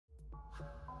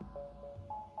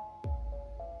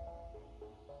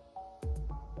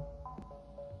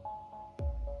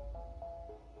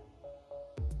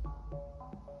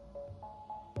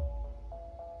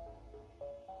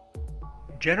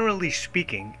Generally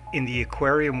speaking, in the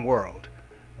aquarium world,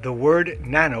 the word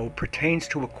nano pertains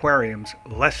to aquariums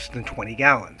less than 20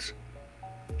 gallons.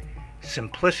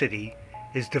 Simplicity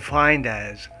is defined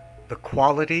as the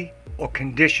quality or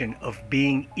condition of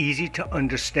being easy to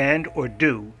understand or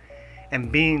do,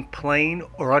 and being plain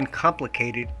or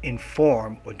uncomplicated in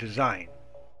form or design.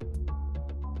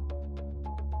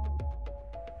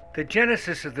 The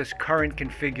genesis of this current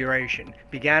configuration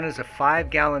began as a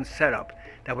 5-gallon setup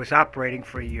that was operating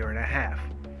for a year and a half.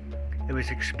 It was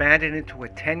expanded into a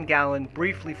 10-gallon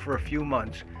briefly for a few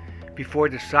months before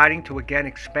deciding to again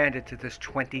expand it to this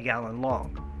 20-gallon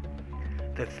long.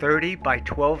 The 30 by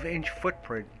 12-inch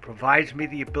footprint provides me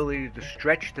the ability to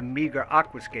stretch the meager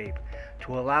aquascape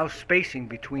to allow spacing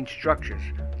between structures,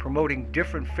 promoting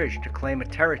different fish to claim a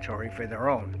territory for their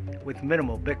own, with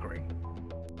minimal bickering.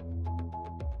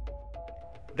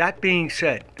 That being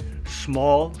said,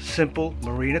 small, simple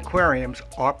marine aquariums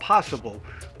are possible,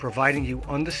 providing you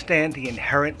understand the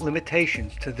inherent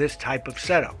limitations to this type of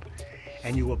setup,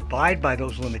 and you abide by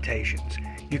those limitations.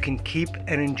 You can keep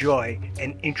and enjoy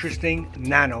an interesting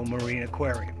nano marine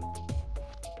aquarium.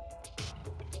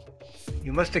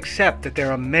 You must accept that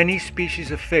there are many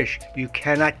species of fish you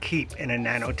cannot keep in a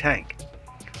nano tank.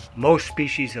 Most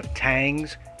species of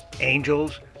tangs,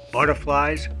 angels,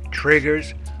 butterflies,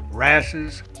 triggers,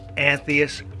 wrasses,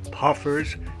 anthias,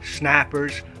 puffers,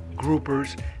 snappers,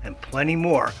 groupers, and plenty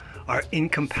more are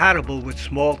incompatible with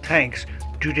small tanks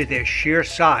due to their sheer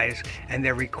size and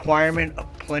their requirement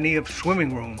of plenty of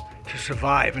swimming room to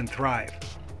survive and thrive.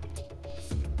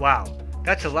 Wow,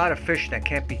 that's a lot of fish that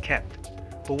can't be kept.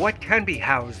 But what can be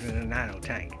housed in a nano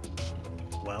tank?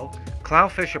 Well,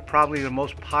 clownfish are probably the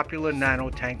most popular nano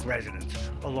tank residents,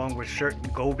 along with certain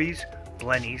gobies,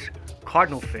 blennies,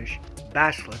 cardinalfish,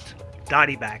 basslets,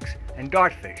 dottybacks, and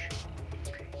dartfish.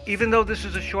 Even though this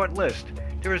is a short list,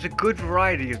 there is a good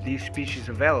variety of these species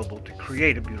available to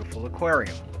create a beautiful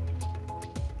aquarium.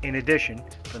 In addition,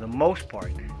 for the most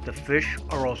part, the fish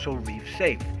are also reef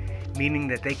safe, meaning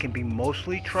that they can be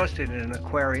mostly trusted in an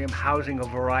aquarium housing a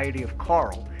variety of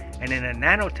coral, and in a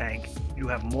nano tank, you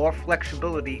have more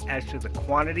flexibility as to the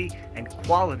quantity and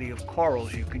quality of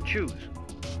corals you can choose.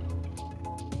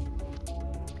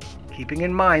 Keeping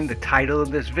in mind the title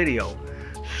of this video,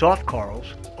 soft corals,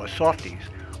 or softies,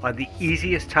 are the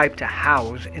easiest type to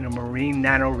house in a marine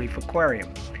nano reef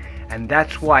aquarium, and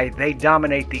that's why they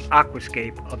dominate the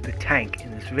aquascape of the tank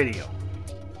in this video.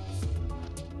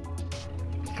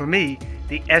 For me,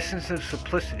 the essence of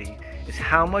simplicity is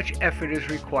how much effort is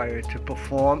required to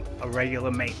perform a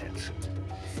regular maintenance.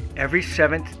 Every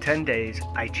 7 to 10 days,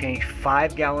 I change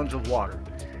 5 gallons of water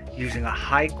using a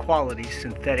high-quality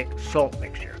synthetic salt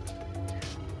mixture.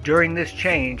 During this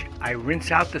change, I rinse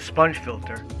out the sponge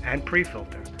filter and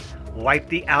pre-filter, wipe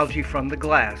the algae from the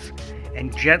glass,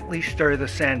 and gently stir the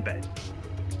sand bed.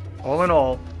 All in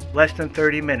all, less than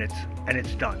 30 minutes and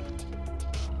it's done.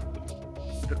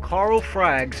 The coral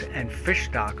frags and fish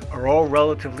stock are all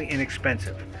relatively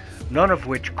inexpensive, none of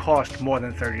which cost more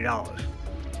than $30.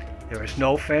 There is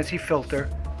no fancy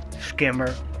filter,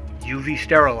 skimmer, UV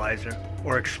sterilizer,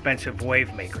 or expensive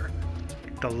wave maker.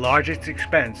 The largest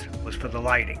expense was for the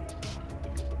lighting.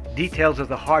 Details of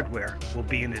the hardware will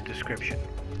be in the description.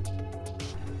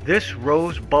 This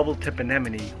rose bubble tip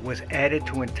anemone was added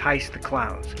to entice the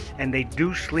clowns, and they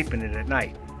do sleep in it at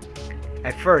night.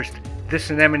 At first, this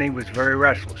anemone was very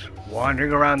restless,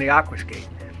 wandering around the aquascape,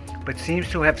 but seems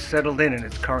to have settled in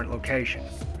its current location.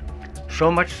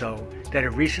 So much so that it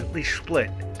recently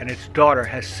split and its daughter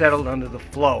has settled under the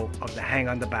flow of the hang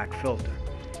on the back filter.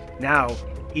 Now,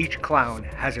 each clown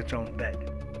has its own bed.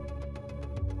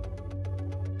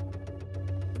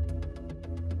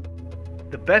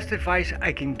 The best advice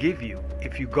I can give you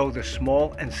if you go the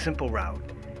small and simple route,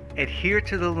 adhere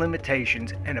to the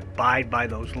limitations and abide by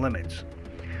those limits.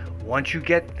 Once you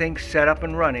get things set up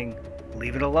and running,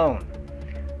 leave it alone.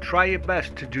 Try your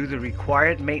best to do the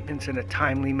required maintenance in a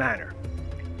timely manner.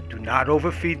 Do not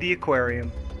overfeed the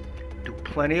aquarium. Do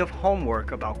plenty of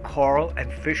homework about coral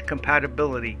and fish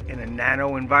compatibility in a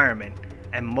nano environment,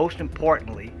 and most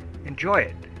importantly, enjoy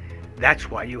it. That's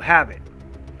why you have it.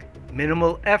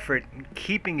 Minimal effort in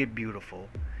keeping it beautiful,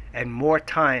 and more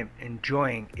time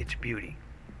enjoying its beauty.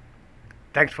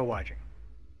 Thanks for watching.